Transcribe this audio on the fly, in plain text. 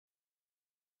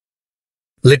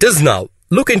Let us now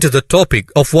look into the topic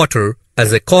of water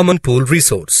as a common pool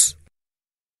resource.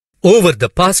 Over the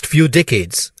past few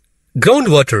decades,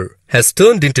 groundwater has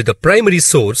turned into the primary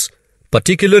source,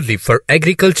 particularly for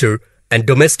agriculture and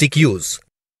domestic use.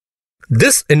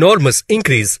 This enormous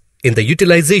increase in the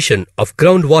utilization of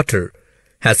groundwater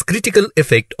has critical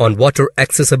effect on water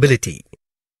accessibility.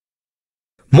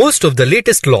 Most of the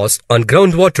latest laws on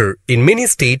groundwater in many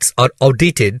states are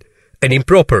outdated and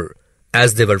improper,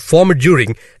 as they were formed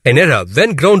during an era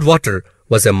when groundwater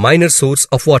was a minor source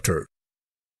of water.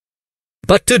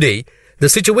 But today, the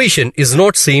situation is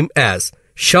not same as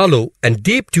shallow and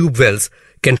deep tube wells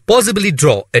can possibly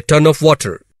draw a ton of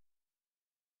water.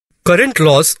 Current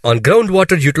laws on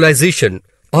groundwater utilization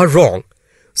are wrong,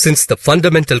 since the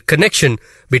fundamental connection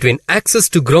between access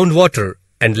to groundwater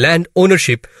and land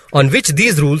ownership on which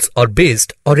these rules are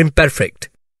based are imperfect.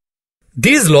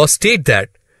 These laws state that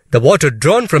the water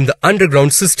drawn from the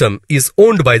underground system is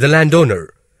owned by the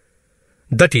landowner.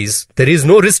 That is, there is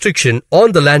no restriction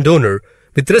on the landowner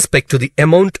with respect to the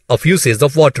amount of usage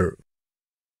of water.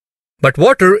 But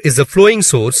water is a flowing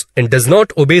source and does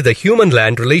not obey the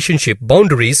human-land relationship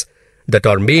boundaries that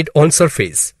are made on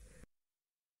surface.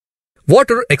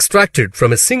 Water extracted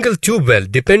from a single tube well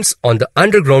depends on the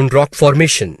underground rock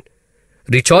formation,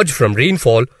 recharge from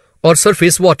rainfall or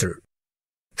surface water.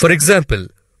 For example,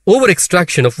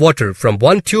 over-extraction of water from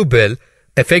one tube well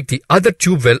affect the other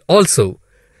tube well also,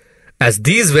 as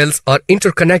these wells are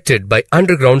interconnected by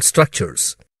underground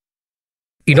structures.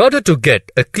 In order to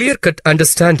get a clear-cut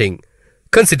understanding,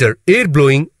 consider air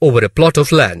blowing over a plot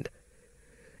of land.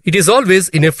 It is always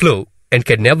in a flow and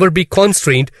can never be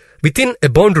constrained within a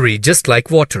boundary, just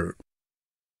like water.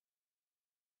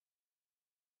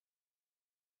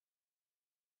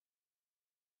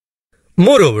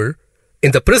 Moreover,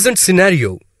 in the present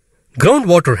scenario,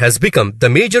 groundwater has become the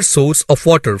major source of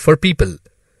water for people.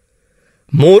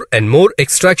 More and more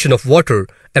extraction of water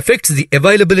affects the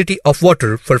availability of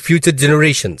water for future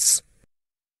generations.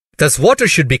 Thus, water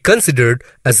should be considered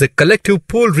as a collective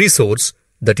pool resource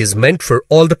that is meant for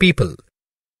all the people.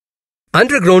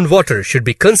 Underground water should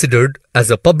be considered as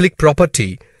a public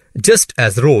property, just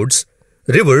as roads,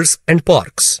 rivers, and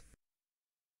parks.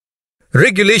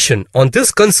 Regulation on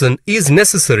this concern is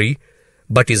necessary,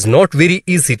 but is not very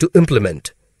easy to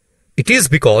implement. It is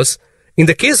because, in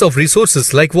the case of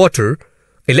resources like water,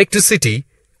 electricity,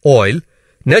 oil,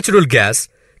 natural gas,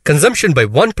 consumption by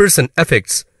one person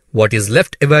affects what is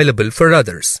left available for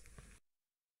others.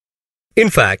 In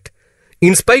fact,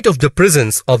 in spite of the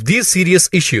presence of these serious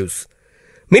issues,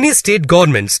 many state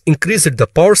governments increased the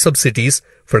power subsidies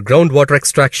for groundwater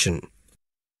extraction.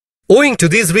 Owing to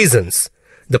these reasons,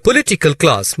 the political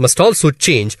class must also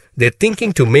change their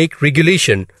thinking to make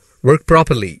regulation work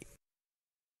properly.